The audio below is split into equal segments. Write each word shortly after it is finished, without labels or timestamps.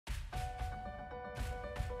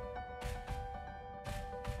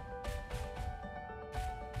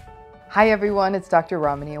Hi everyone, it's Dr.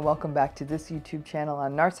 Ramani and welcome back to this YouTube channel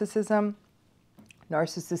on narcissism,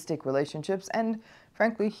 narcissistic relationships, and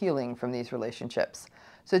frankly healing from these relationships.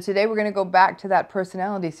 So today we're going to go back to that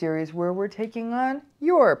personality series where we're taking on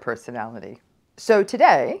your personality. So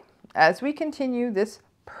today, as we continue this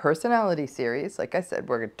personality series, like I said,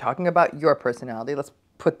 we're talking about your personality. Let's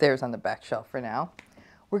put theirs on the back shelf for now.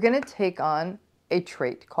 We're going to take on a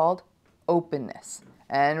trait called openness.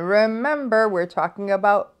 And remember, we're talking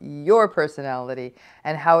about your personality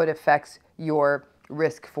and how it affects your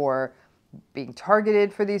risk for being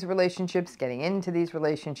targeted for these relationships, getting into these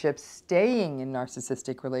relationships, staying in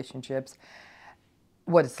narcissistic relationships,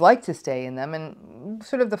 what it's like to stay in them, and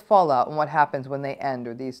sort of the fallout and what happens when they end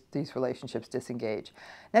or these relationships disengage.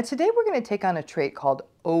 Now today we're going to take on a trait called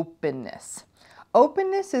openness.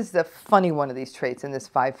 Openness is the funny one of these traits in this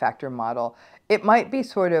 5-factor model. It might be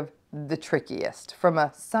sort of the trickiest. From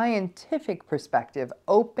a scientific perspective,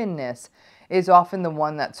 openness is often the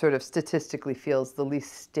one that sort of statistically feels the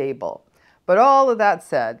least stable. But all of that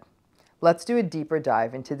said, let's do a deeper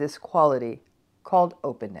dive into this quality called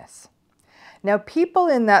openness. Now, people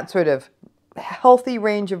in that sort of healthy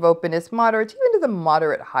range of openness, moderate, even to the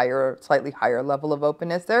moderate, higher, slightly higher level of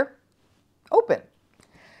openness, they're open.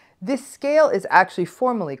 This scale is actually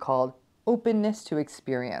formally called openness to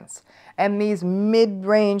experience. And these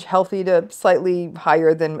mid-range, healthy to slightly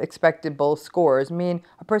higher than expectable scores mean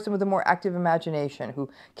a person with a more active imagination,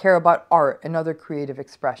 who care about art and other creative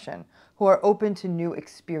expression, who are open to new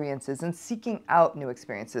experiences and seeking out new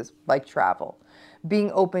experiences like travel,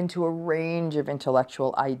 being open to a range of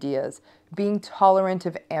intellectual ideas, being tolerant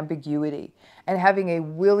of ambiguity, and having a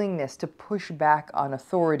willingness to push back on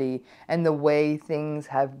authority and the way things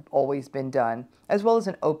have always been done, as well as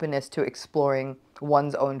an openness to exploring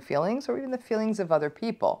one's own feelings or even the feelings of other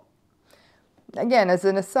people. Again, as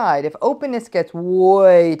an aside, if openness gets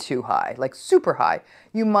way too high, like super high,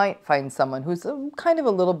 you might find someone who's kind of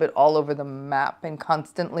a little bit all over the map and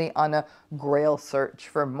constantly on a grail search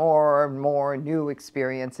for more and more new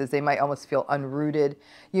experiences. They might almost feel unrooted.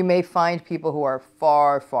 You may find people who are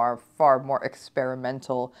far, far, far more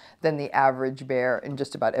experimental than the average bear in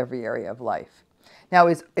just about every area of life. Now,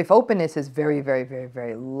 if openness is very, very, very,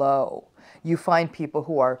 very low, you find people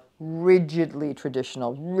who are rigidly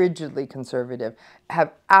traditional, rigidly conservative,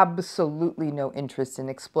 have absolutely no interest in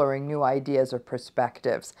exploring new ideas or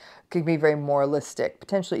perspectives, can be very moralistic,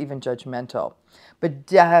 potentially even judgmental, but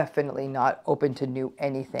definitely not open to new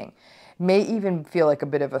anything. May even feel like a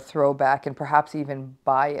bit of a throwback and perhaps even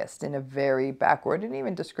biased in a very backward and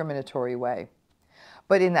even discriminatory way.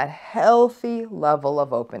 But in that healthy level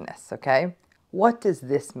of openness, okay? What does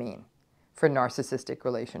this mean for narcissistic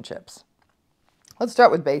relationships? Let's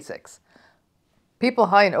start with basics. People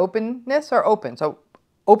high in openness are open. So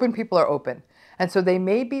open people are open. And so they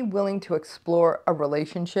may be willing to explore a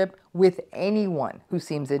relationship with anyone who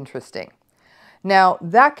seems interesting. Now,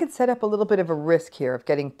 that could set up a little bit of a risk here of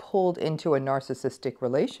getting pulled into a narcissistic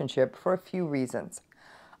relationship for a few reasons.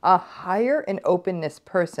 A higher in openness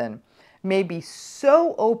person may be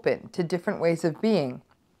so open to different ways of being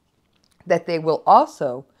that they will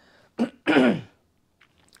also be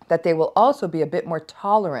a bit more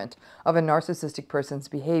tolerant of a narcissistic person's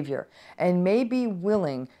behavior and may be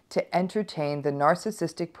willing to entertain the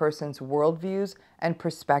narcissistic person's worldviews and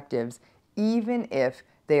perspectives, even if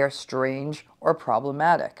they are strange or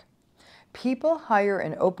problematic. People higher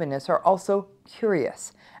in openness are also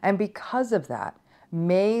curious, and because of that,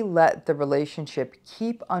 may let the relationship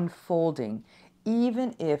keep unfolding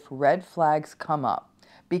even if red flags come up,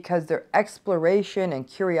 because their exploration and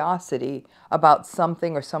curiosity about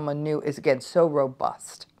something or someone new is, again, so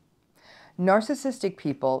robust. Narcissistic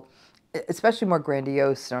people, especially more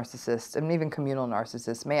grandiose narcissists and even communal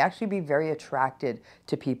narcissists, may actually be very attracted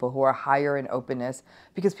to people who are higher in openness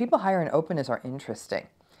because people higher in openness are interesting.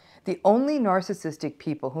 The only narcissistic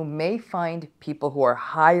people who may find people who are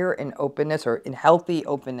higher in openness or in healthy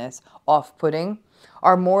openness off-putting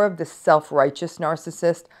are more of the self-righteous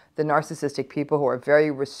narcissist, the narcissistic people who are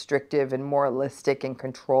very restrictive and moralistic and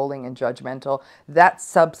controlling and judgmental. That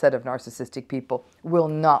subset of narcissistic people will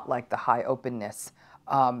not like the high openness,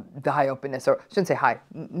 or I shouldn't say high,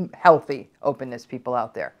 healthy openness people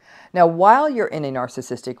out there. Now, while you're in a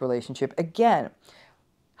narcissistic relationship, again,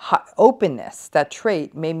 openness, that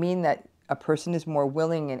trait, may mean that a person is more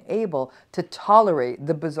willing and able to tolerate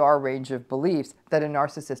the bizarre range of beliefs that a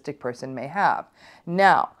narcissistic person may have.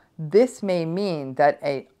 Now, this may mean that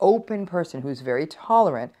an open person who's very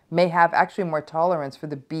tolerant may have actually more tolerance for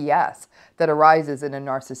the BS that arises in a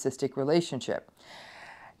narcissistic relationship.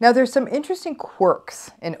 Now, there's some interesting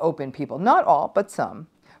quirks in open people. Not all, but some.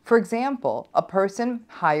 For example, a person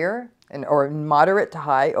higher or moderate to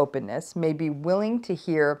high openness may be willing to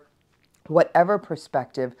hear whatever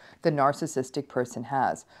perspective the narcissistic person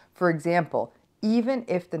has. For example, even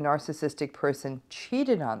if the narcissistic person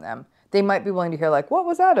cheated on them, they might be willing to hear, like, what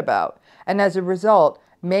was that about? And as a result,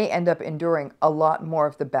 may end up enduring a lot more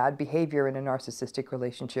of the bad behavior in a narcissistic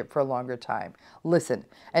relationship for a longer time. Listen,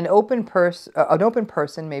 an open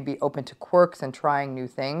person may be open to quirks and trying new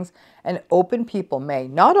things, and open people may,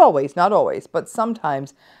 not always, but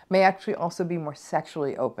sometimes may actually also be more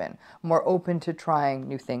sexually open, more open to trying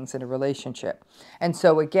new things in a relationship. And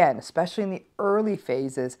so again, especially in the early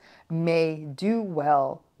phases, may do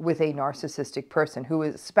well with a narcissistic person who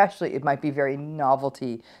is, especially, it might be very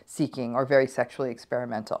novelty seeking or very sexually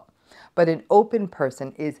experimental. But an open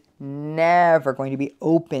person is never going to be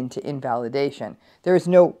open to invalidation. There is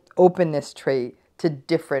no openness trait to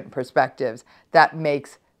different perspectives that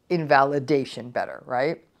makes invalidation better,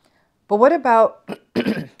 right? But what about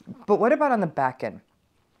on the back end?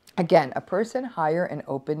 Again, a person higher in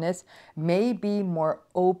openness may be more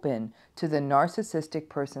open to the narcissistic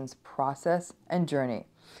person's process and journey.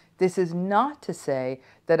 This is not to say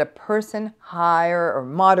that a person higher or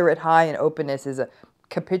moderate high in openness is a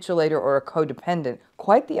capitulator or a codependent.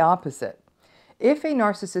 Quite the opposite. If a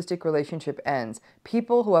narcissistic relationship ends,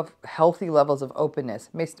 people who have healthy levels of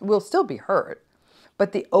openness will still be hurt,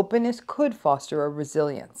 but the openness could foster a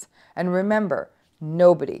resilience. And remember,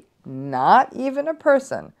 nobody, not even a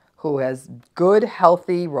person who has good,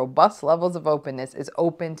 healthy, robust levels of openness, is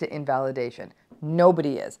open to invalidation.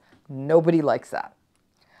 Nobody is. Nobody likes that.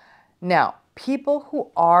 Now, people who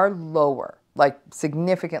are lower, like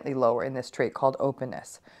significantly lower in this trait called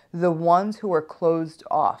openness, the ones who are closed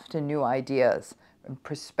off to new ideas and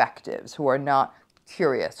perspectives, who are not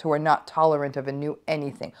curious, who are not tolerant of a new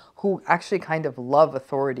anything, who actually kind of love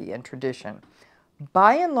authority and tradition,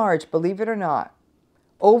 by and large, believe it or not,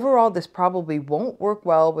 overall, this probably won't work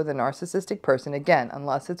well with a narcissistic person, again,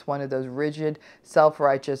 unless it's one of those rigid,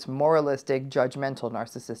 self-righteous, moralistic, judgmental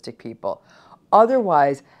narcissistic people.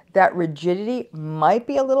 Otherwise, that rigidity might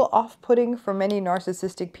be a little off-putting for many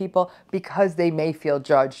narcissistic people because they may feel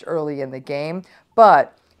judged early in the game.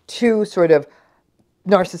 But to sort of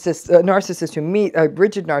narcissists who meet,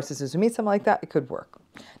 rigid narcissists who meet something like that, it could work.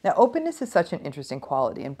 Now, openness is such an interesting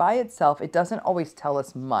quality, and by itself, it doesn't always tell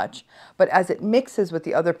us much, but as it mixes with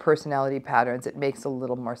the other personality patterns, it makes a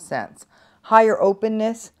little more sense. Higher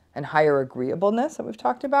openness and higher agreeableness that we've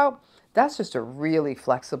talked about, that's just a really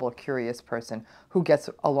flexible, curious person who gets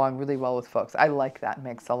along really well with folks. I like that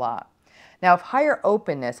mix a lot. Now, if higher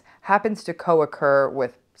openness happens to co-occur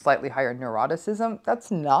with slightly higher neuroticism,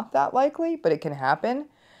 that's not that likely, but it can happen.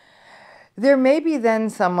 There may be then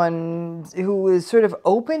someone who is sort of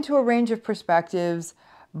open to a range of perspectives,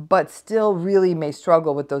 but still really may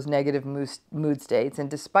struggle with those negative mood states, and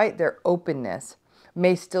despite their openness,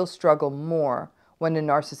 may still struggle more when a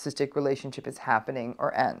narcissistic relationship is happening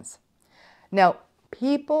or ends. Now,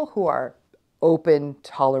 people who are open,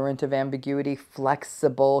 tolerant of ambiguity,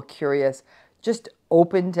 flexible, curious, just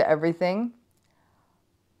open to everything,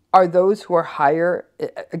 are those who are higher,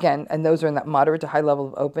 again, and those are in that moderate to high level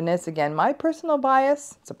of openness. Again, my personal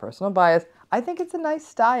bias, it's a personal bias, I think it's a nice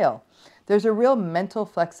style. There's a real mental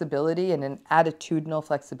flexibility and an attitudinal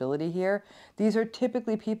flexibility here. These are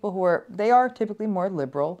typically people who are typically more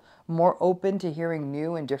liberal, more open to hearing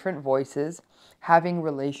new and different voices, having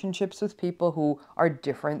relationships with people who are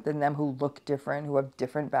different than them, who look different, who have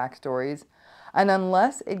different backstories. And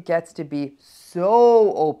unless it gets to be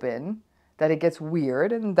so open that it gets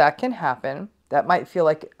weird, and that can happen, that might feel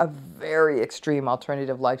like a very extreme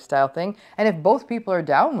alternative lifestyle thing. And if both people are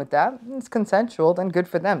down with that, it's consensual, then good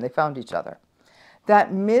for them. They found each other.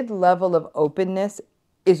 That mid-level of openness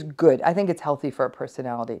is good. I think it's healthy for a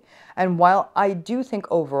personality. And while I do think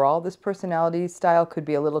overall this personality style could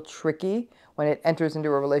be a little tricky when it enters into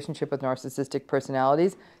a relationship with narcissistic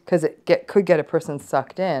personalities, because it could get a person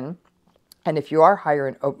sucked in. And if you are higher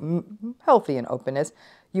in healthy in openness,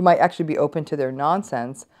 you might actually be open to their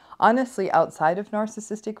nonsense. Honestly, outside of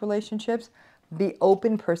narcissistic relationships, the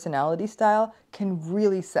open personality style can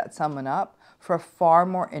really set someone up for a far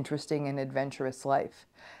more interesting and adventurous life.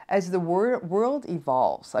 As the world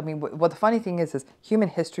evolves, I mean, what the funny thing is human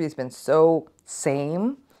history has been so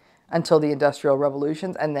same until the Industrial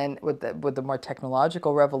Revolutions, and then with the more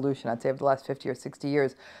technological revolution, I'd say of the last 50 or 60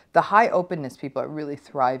 years, the high openness people are really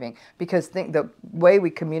thriving because the way we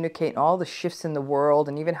communicate and all the shifts in the world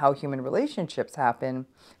and even how human relationships happen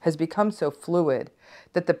has become so fluid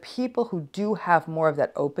that the people who do have more of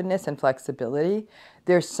that openness and flexibility,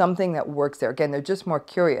 there's something that works there. Again, they're just more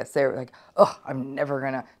curious. They're like, oh, I'm never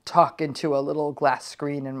going to talk into a little glass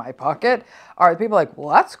screen in my pocket. Are people like, well,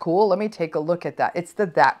 that's cool. Let me take a look at that. It's the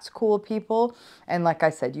that's cool people. And like I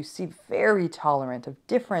said, you see very tolerant of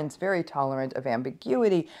difference, very tolerant of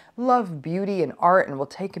ambiguity, love beauty and art, and will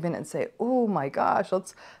take a minute and say, oh my gosh,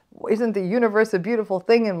 isn't the universe a beautiful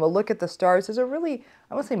thing? And we'll look at the stars. There's a really,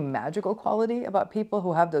 I would say, magical quality about people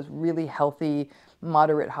who have those really healthy,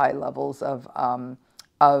 moderate high levels of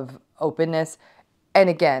openness. And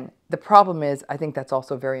again, the problem is, I think that's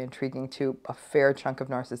also very intriguing to a fair chunk of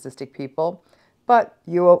narcissistic people. But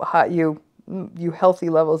you healthy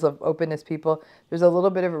levels of openness people, there's a little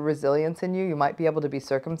bit of a resilience in you. You might be able to be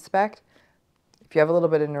circumspect. If you have a little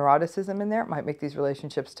bit of neuroticism in there, it might make these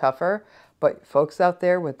relationships tougher. But folks out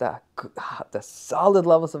there with the solid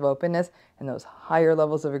levels of openness and those higher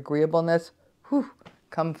levels of agreeableness, whew,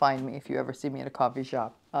 come find me if you ever see me at a coffee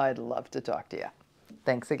shop. I'd love to talk to you.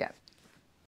 Thanks again.